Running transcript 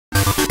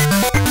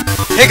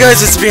Hey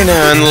guys, it's Bina,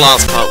 and in the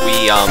last part we,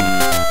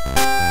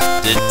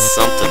 did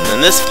something.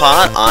 In this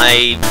part,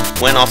 I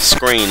went off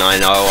screen. I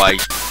know I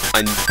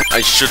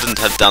shouldn't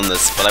have done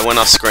this, but I went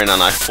off screen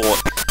and I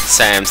fought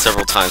Sam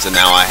several times, and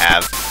now I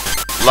have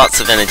lots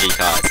of energy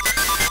cards.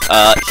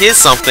 Here's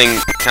something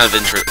kind of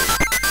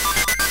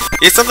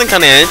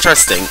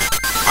interesting.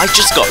 I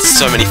just got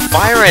so many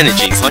fire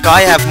energies. Like,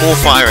 I have more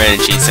fire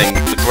energies than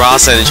the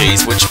grass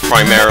energies, which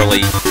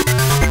primarily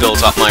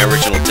built up my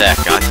original deck.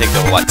 I think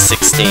there were like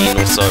 16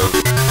 or so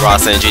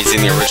grass energies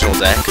in the original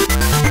deck,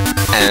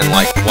 and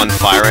like 1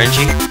 fire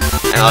energy,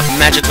 and I've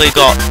magically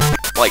got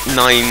like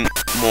 9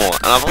 more.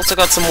 And I've also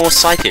got some more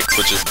psychics,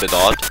 which is a bit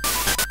odd,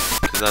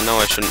 because I know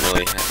I shouldn't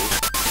really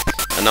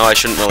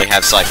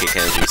have psychic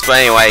energies. But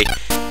anyway,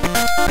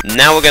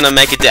 now we're gonna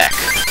make a deck,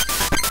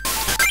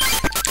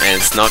 and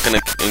it's not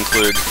gonna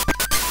include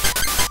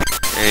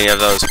any of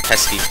those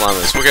pesky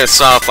plumbers. We're gonna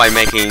start off by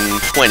making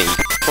 20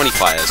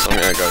 fires. So I'm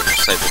gonna go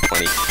save the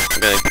 20. I'm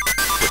gonna put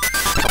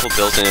a couple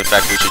built in. In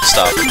fact, we should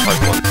start with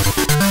Pokemon.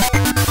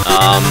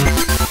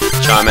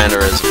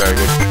 Charmander is a very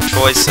good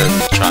choice, and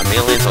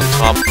Charmeleon's on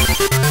top.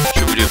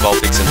 Should we do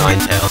Vulpix and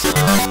Ninetales?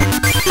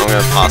 I'm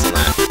gonna pass on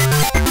that.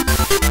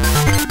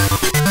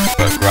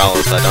 But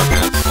Growlers, I don't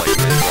have like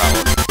many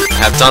Growlers.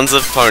 I have tons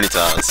of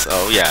Ponytas.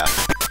 Oh yeah.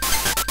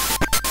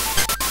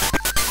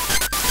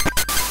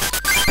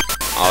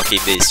 I'll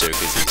keep these two,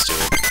 because these two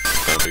are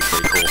gonna be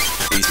pretty cool.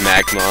 These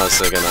Magmas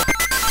are gonna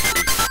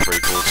be pretty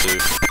cool too.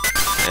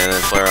 And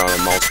then Flareon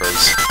and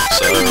Moltres.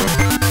 So,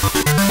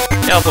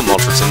 yeah, I'll put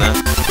Moltres in there.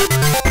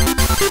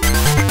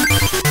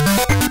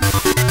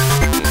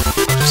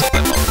 I'll just set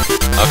that button.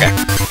 Okay,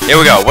 here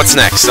we go. What's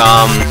next?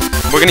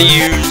 We're gonna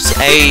use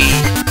a...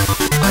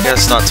 I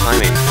gotta start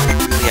timing. I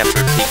really have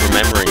to keep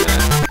remembering that.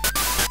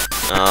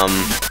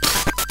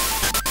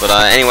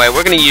 Anyway,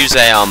 we're gonna use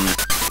a,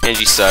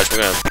 energy surge.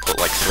 We're gonna put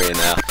like 3 in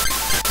there.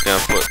 We're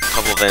gonna put a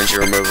couple of energy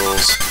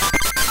removals.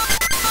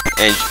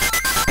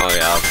 Oh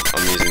yeah,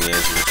 I'm using the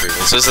energy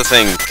retrieval. So this is the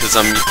thing, because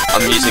I'm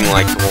using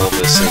like all of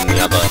this in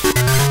the other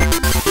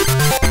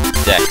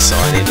deck, so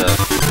I need a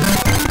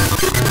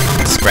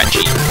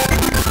scratchy.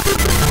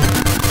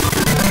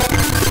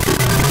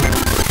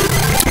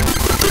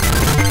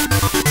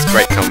 It's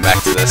great coming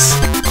back to this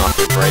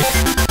after a break.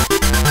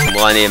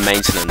 Well, I need a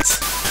maintenance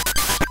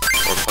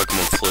or a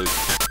Pokemon Flute.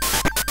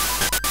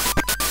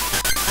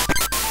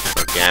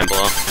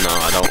 Gambler? No,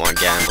 I don't want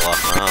Gambler.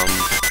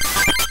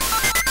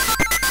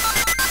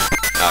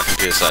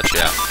 Computer search,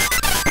 yeah.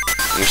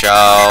 We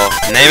shall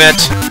name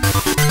it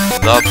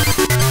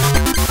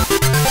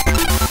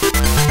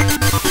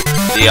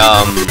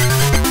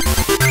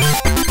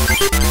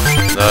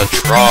the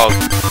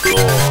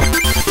Trogdor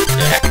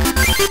deck.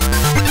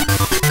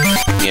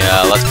 Yeah,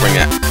 let's bring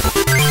it.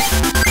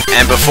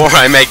 And before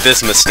I make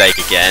this mistake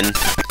again,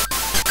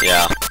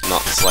 yeah,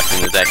 not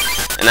selecting the deck.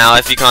 And now,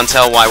 if you can't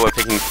tell why we're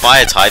picking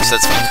fire types,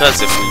 that's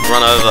because if we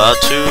run over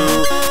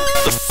to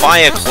the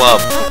Fire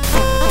Club.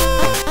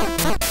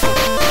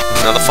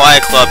 Now, the Fire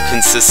Club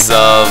consists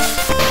of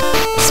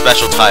a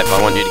special type.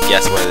 I want you to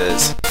guess what it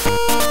is.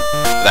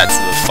 That's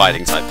the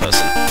fighting type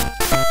person,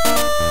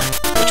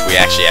 which we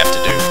actually have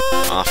to do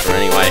after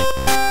anyway.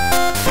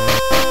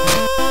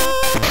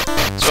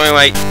 So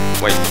anyway,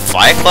 wait, the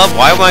Fire Club?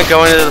 Why am I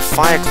going to the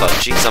Fire Club?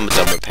 Jeez, I'm a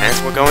dumber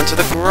pants. We're going to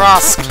the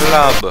Grass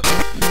Club.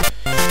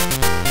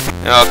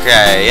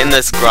 Okay, in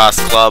this Grass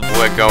Club,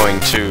 we're going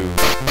to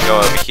go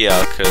over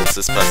here, because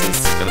this person's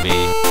gonna be...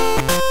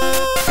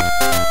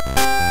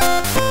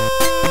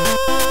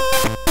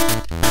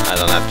 I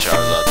don't have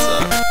Charizard, so...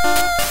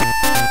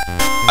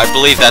 I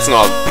believe that's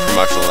not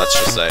promotional, let's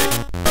just say...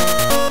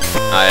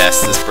 Ah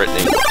yes, this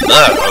Brittany.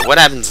 Ugh, what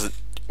happened to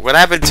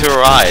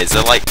her eyes?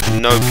 They're like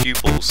no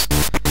pupils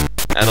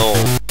at all.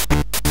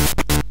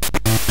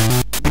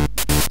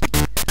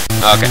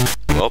 Okay,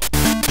 well...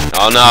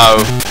 Oh no!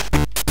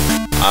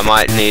 I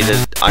might need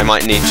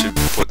to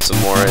put some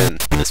more in.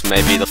 This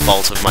may be the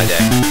fault of my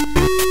deck.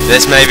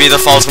 This may be the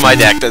fault of my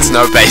deck. There's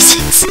no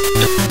basics.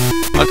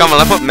 Oh come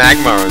on, I put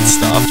Magma and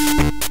stuff.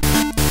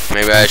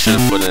 Maybe I should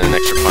have put in an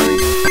extra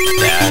pony.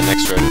 Yeah, an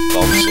extra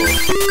Bulbasaur.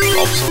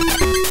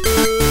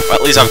 Well,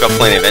 at least I've got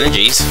plenty of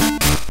energies.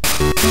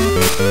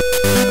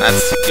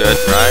 That's good,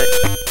 right?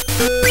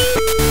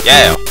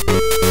 Yeah,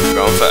 I'm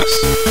going first.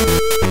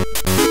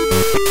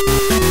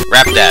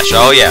 Rapidash,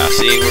 oh yeah,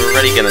 see, we're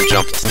already gonna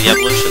jump into the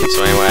evolution,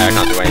 so anyway, I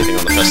can't do anything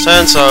on the first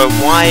turn, so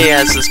why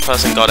has this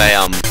person got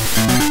a,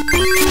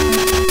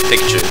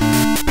 Pikachu?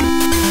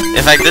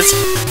 In fact,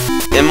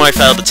 in my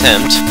failed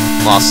attempt,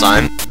 last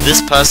time,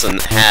 this person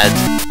has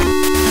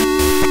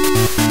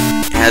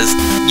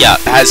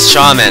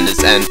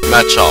Charmanders and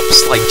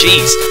Machops. Like,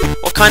 jeez,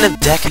 what kind of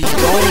deck are you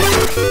going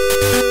for?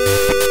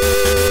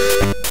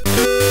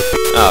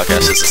 Oh, okay,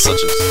 so this is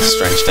such a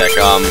strange deck.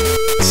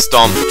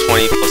 Stomp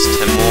 20 plus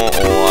 10 more,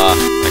 or I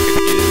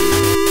could do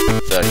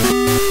 30.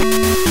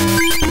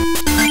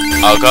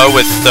 I'll go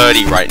with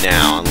 30 right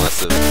now,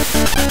 unless it...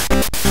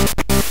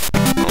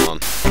 Hold on.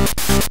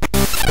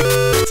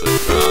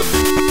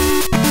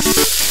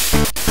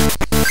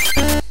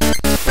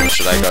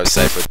 should I go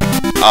safe with?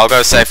 I'll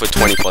go safe with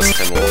 20 plus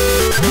 10 more.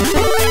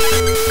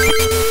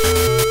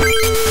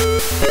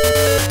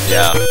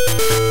 Yeah.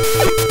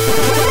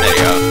 There you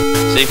go.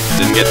 See?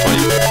 Didn't get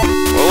 20.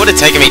 Well, it would have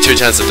taken me 2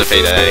 turns to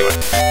defeat it anyway.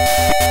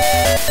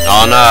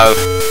 Oh no!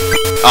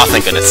 Oh,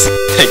 thank goodness.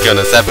 Thank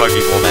goodness, that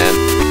Pokeball, man.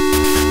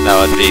 That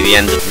would be the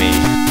end of me.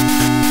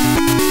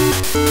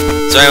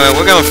 So anyway,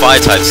 we're going fire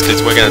types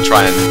because we're going to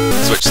try and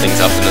switch things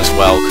up in as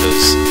well,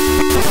 because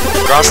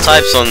grass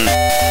types on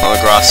a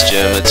grass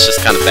gym, it's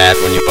just kind of bad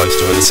when you're both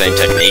doing the same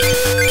technique.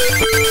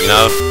 You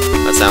know?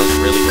 That sounds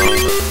really wrong,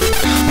 but...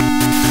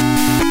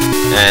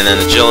 And then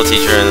agility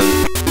during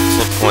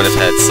flip point of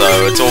head,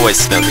 so it's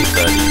always going to be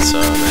 30,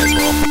 so I may as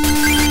well.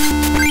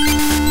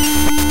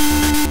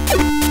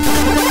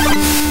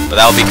 But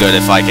that'll be good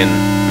if I can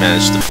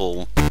manage to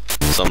pull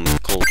some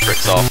cool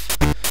tricks off.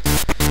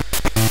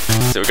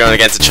 So we're going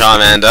against a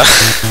Charmander.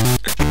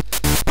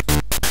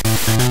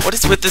 What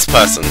is with this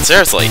person?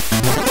 Seriously.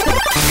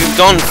 You've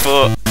gone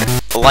for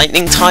a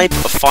lightning type,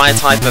 a fire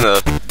type, and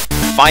a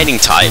fighting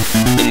type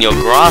in your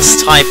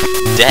grass type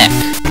deck.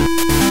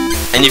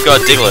 And you've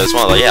got a Diglett as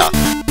well, yeah.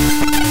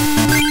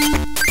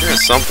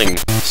 There's something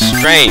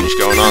strange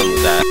going on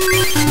with that.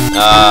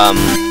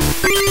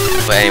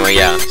 But anyway,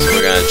 yeah, so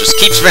we're gonna just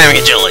keep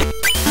spamming agility.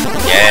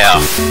 Yeah,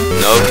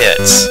 no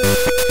hits.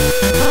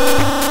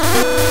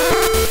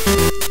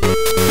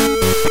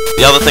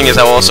 The other thing is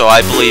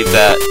I believe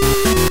that,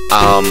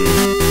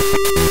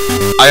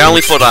 I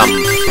only fought,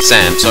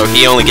 Sam, so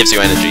he only gives you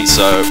energy,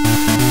 so...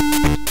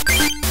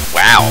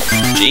 Wow,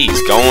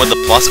 jeez, going with the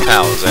plus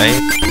powers, eh?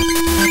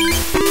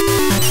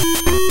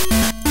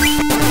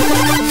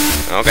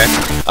 Okay,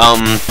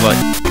 but,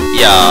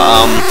 yeah,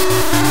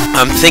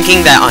 I'm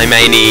thinking that I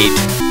may need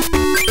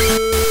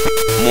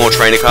more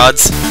trainer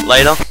cards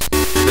later,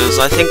 because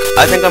I think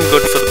I'm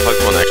good for the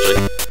Pokemon, actually.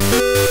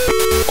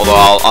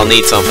 Although I'll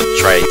need some for the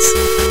trades,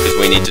 because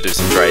we need to do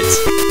some trades.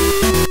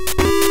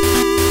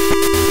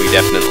 We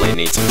definitely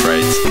need some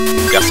trades.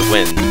 Gust of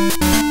Wind.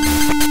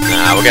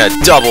 Nah, we're gonna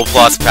double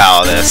plus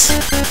power this.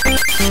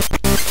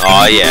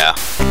 Oh yeah.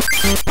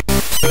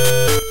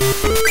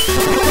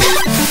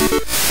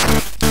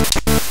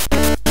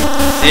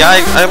 See,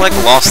 I like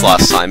lost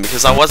last time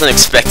because I wasn't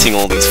expecting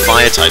all these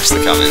fire types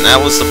to come in.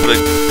 That was the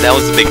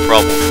big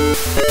problem.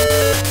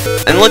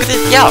 And look at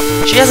this, yeah,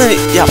 she hasn't,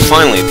 yeah,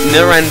 finally,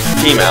 Nidoran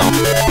female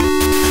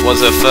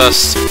was her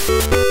first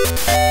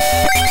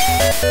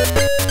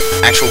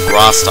actual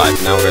grass type.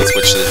 Now we're gonna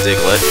switch to the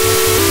Diglett.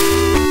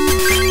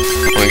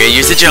 We're gonna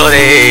use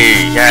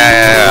agility!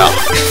 Yeah!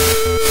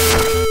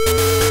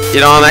 You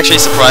know, I'm actually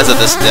surprised that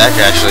this deck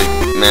actually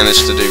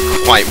managed to do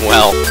quite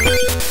well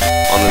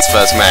on this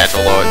first match,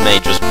 although it may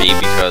just be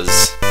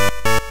because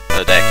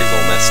her deck is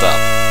all messed up.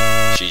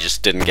 She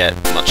just didn't get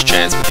much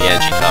chance with the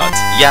energy cards.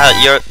 Yeah,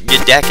 your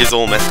deck is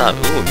all messed up.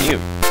 Ooh, Mew.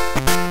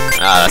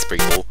 Ah, that's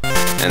pretty cool.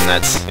 And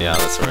that's, yeah,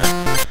 that's right.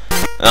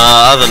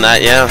 Other than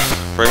that, yeah,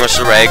 pretty much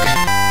the reg.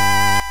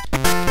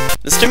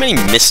 There's too many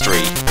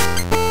mystery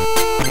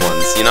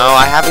ones, you know,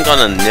 I haven't got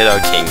a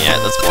Nidoking yet,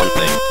 that's one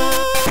thing.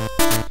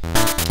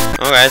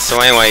 Okay, so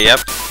anyway,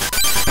 yep.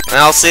 And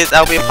I'll see,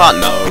 that'll be a part,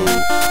 no.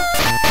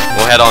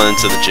 We'll head on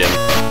into the gym.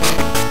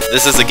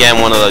 This is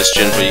again one of those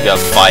gyms where you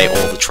gotta fight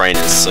all the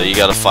trainers, so you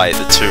gotta fight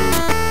the 3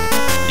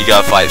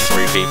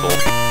 people.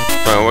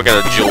 So we're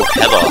gonna duel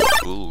Heather.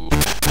 Ooh.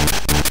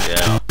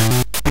 Yeah.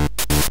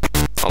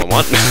 Hold on,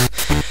 what?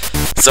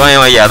 So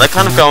anyway, yeah, they're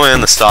kind of going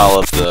in the style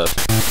of the...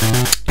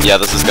 Yeah,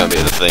 this is gonna be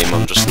the theme,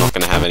 I'm just not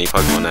gonna have any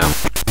Pokemon now.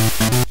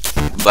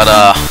 But,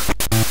 what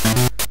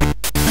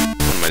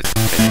am I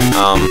thinking?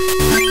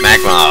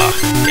 Magma!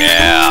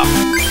 Yeah!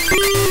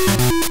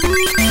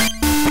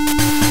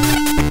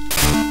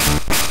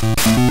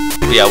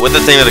 Yeah, with the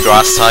theme of the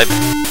grass type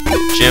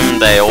gym,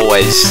 they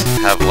always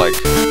have, like,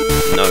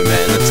 no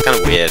man. It's kind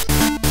of weird.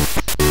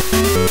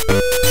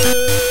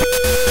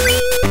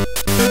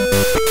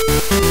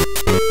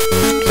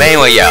 But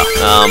anyway, yeah,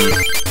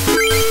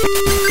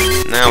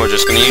 now we're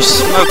just gonna use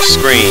Smoke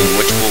Screen,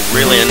 which will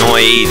really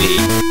annoy Eevee.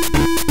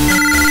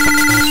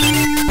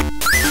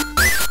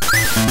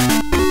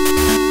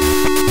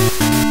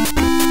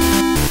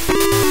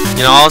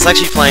 You know, I was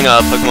actually playing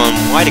Pokemon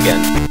White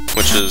again,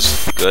 which is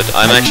good.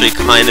 I'm actually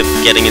kind of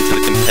getting into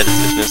the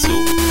competitiveness.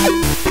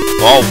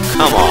 Oh,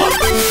 come on.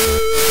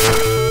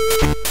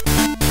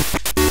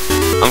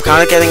 I'm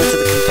kind of getting into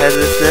the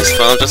competitiveness,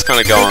 but I'm just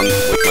kind of going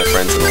with my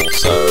friends and all,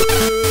 so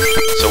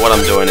what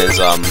I'm doing is,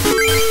 yeah!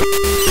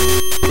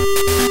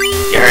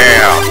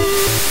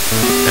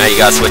 Now you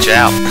gotta switch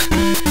out.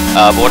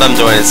 But what I'm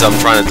doing is I'm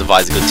trying to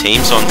devise a good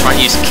team, so I'm trying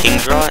to use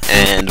Kingdra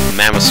and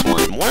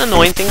Mamoswine. One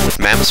annoying thing with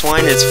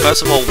Mamoswine is,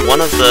 first of all, one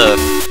of the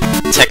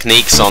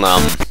techniques on,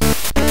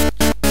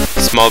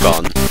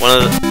 Smogon,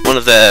 one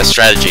of their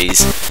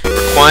strategies,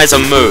 requires a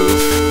move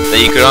that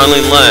you could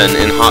only learn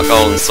in Heart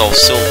Gold and Soul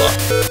Silver.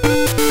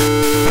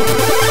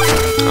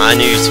 I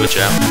knew you'd switch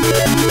out.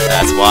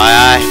 That's why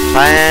I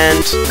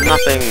planned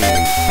nothing.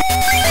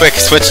 Quick,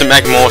 switch to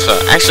Magmortar.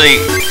 Actually...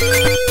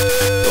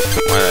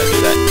 Why did I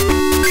do that?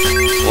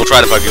 We'll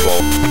try the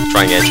Pokeball.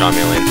 Try and get a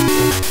Charmeleon.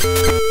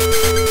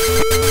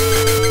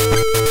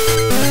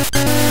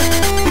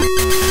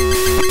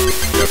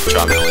 Go for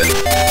Charmeleon.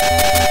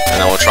 And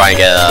then we'll try and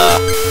get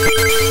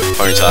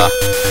Ponyta.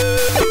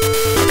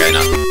 Okay,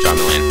 no,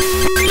 Charmeleon.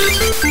 It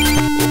is.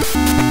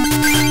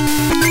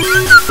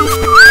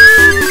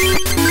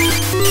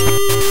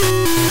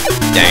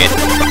 Dang it.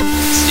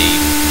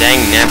 Steve. Dang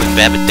nabbit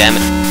babbit damn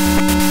it.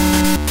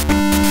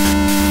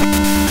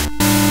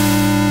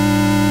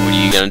 What are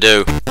you gonna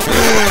do?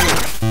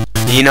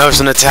 He knows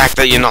an attack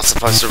that you're not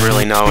supposed to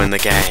really know in the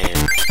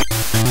game.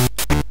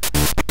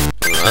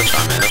 Oh, that's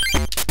Charmander.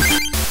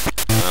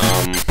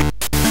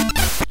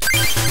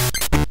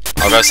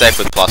 I'll go safe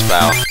with plus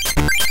power.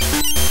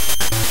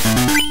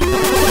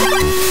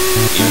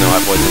 Even though I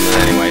poisoned it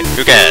anyway.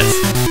 Who cares?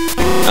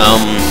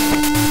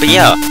 But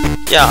yeah,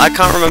 I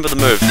can't remember the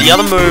move. The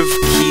other move,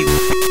 he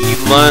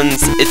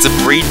learns, it's a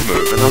breed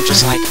move, and I'm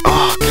just like,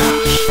 oh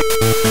gosh.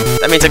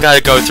 That means I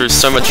gotta go through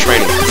so much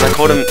training, because I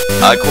caught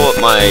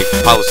my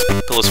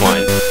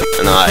Piloswine,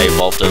 and I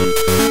evolved him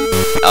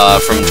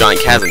from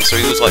Giant Chasm, so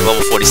he was like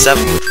level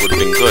 47, which would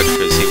have been good,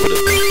 because he would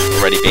have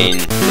already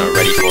been, you know,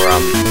 ready for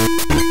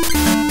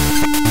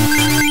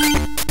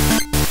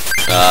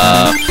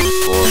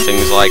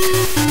things like...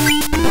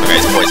 Okay,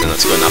 it's poison,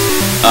 that's good enough.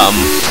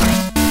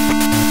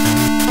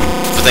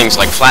 For things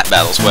like flat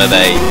battles, where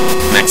they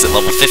max at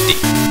level 50.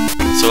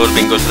 So it would have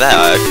been good for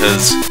that,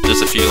 because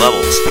there's a few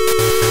levels to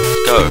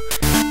go.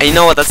 And you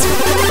know what, that's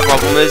the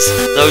problem is?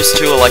 Those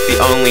two are like the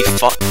only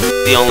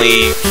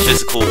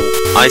physical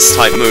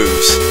ice-type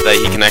moves that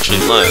he can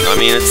actually learn. I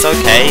mean, it's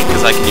okay,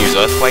 because I can use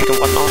Earthquake and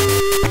whatnot,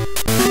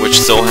 which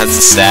still has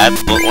the stab,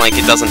 but like,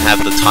 it doesn't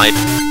have the type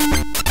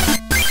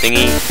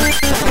thingy.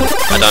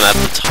 I don't have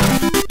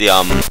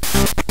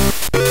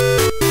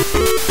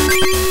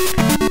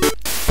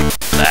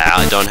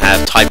I don't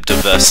have type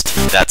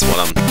diversity, that's what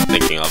I'm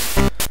thinking of.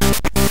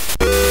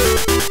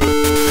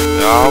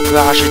 Oh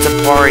gosh, it's a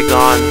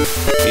Porygon!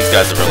 These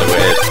guys are really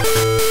weird.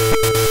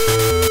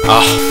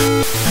 Oh,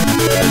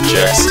 they're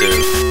jerks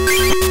too.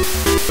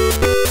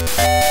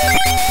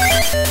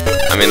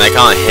 I mean, they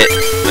can't hit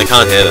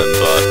him,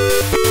 but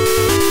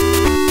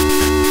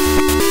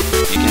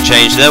you can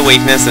change their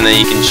weakness, and then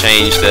you can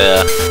change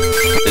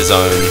his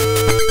own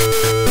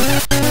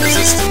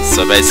resistance.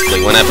 So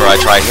basically, whenever I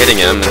try hitting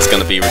him, it's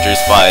going to be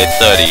reduced by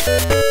 30.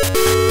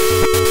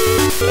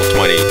 Or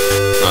 20.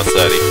 No,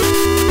 30.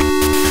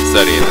 It's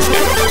 30 in this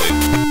game, I believe.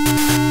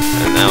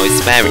 And now he's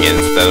spamming it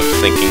instead of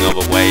thinking of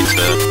a way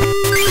to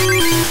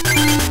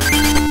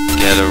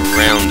get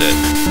around it.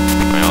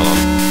 Wait, hold on.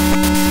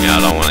 Yeah, I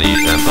don't want to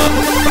use Ember.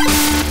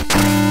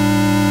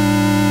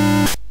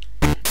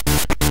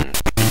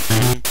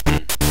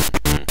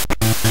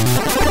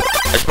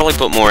 I should probably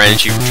put more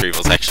energy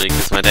retrievals, actually,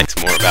 because my deck's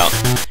more about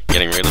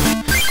getting rid of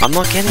them. I'm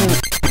not getting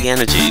the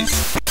energies,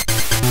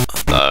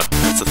 though.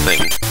 That's the thing.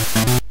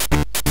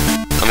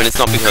 I mean, it's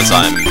not because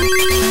the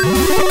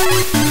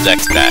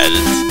deck's bad,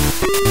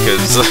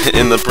 it's because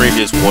in the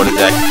previous water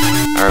deck,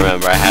 I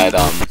remember I had,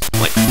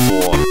 like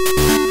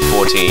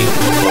 14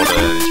 water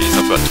energies.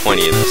 I've got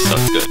 20 in this, so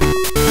it's good.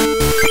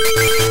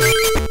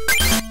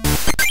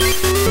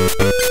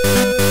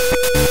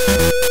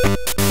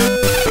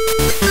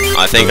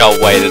 I think I'll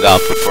wait it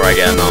up before I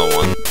get another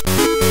one.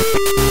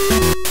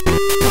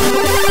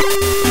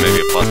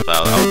 Maybe a plus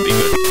power, that would be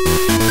good.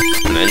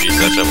 An energy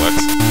search, that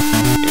works.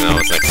 Even though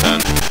it's next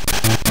turn.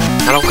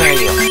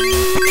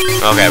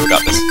 Okay, we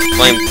got this.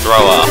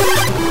 Flamethrower.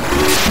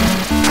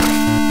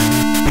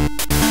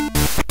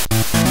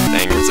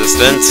 Dang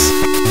resistance.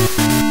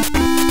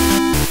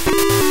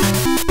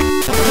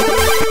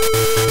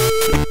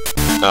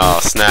 Oh,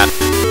 snap.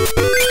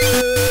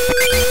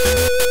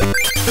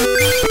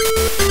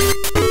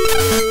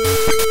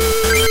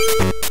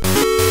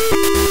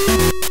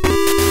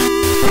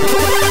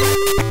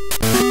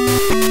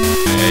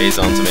 Yeah, he's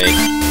on to me.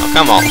 Oh,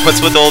 come on,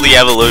 what's with all the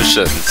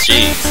evolutions?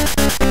 Jeez.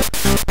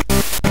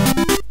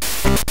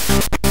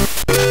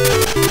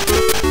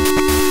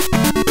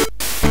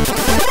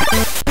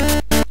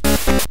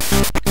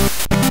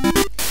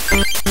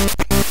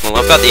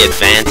 I've got the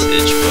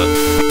advantage, but...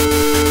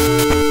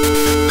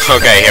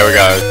 Okay, here we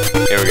go.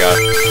 Here we go.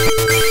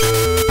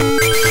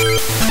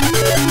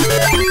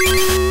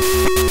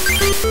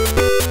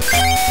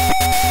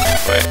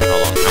 Wait,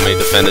 hold on. How many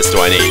defenders do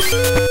I need?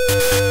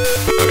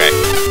 Okay.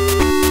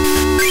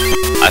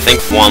 I think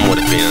one would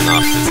have been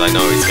enough, because I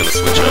know he's gonna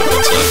switch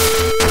over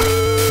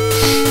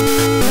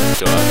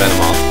to a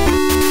Venomoth.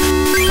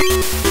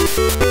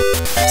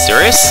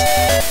 Serious?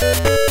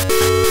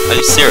 Are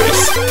you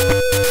serious?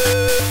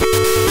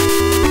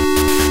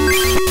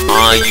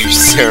 Are you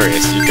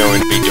serious? You're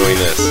going to be doing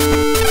this?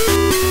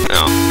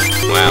 Oh,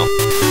 wow.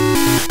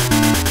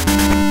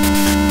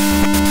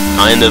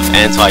 Kind of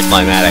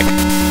anticlimactic.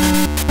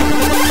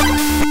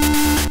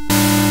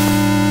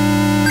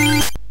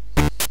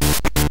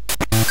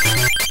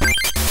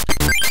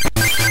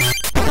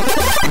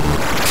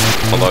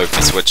 Although if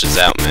he switches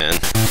out, man.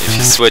 If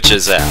he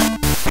switches out.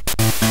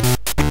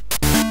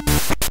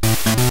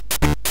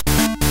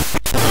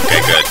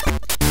 Okay, good.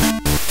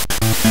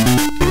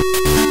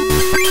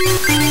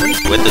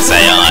 with this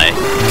AI.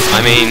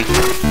 I mean,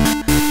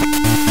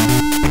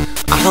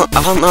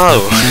 I don't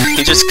know.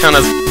 He just kind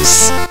of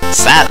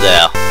sat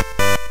there.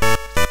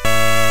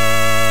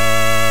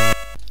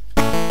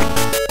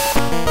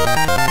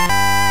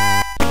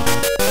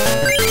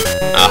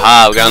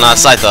 Aha, we got another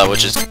Scyther,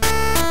 which is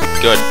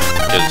good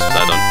because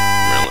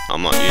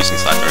I'm not using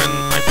Scyther in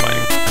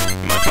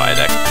my fire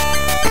deck.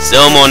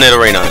 Still more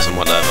Nidorinos and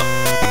whatever.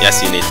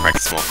 Yes, you need to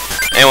practice more.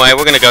 Anyway,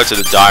 we're gonna go to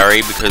the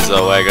diary because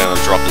we're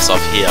gonna drop this off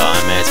here. I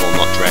may as well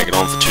not drag it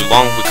on for too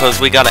long because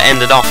we gotta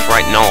end it off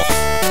right now.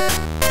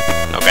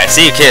 Okay,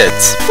 see you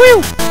kids.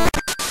 Woo!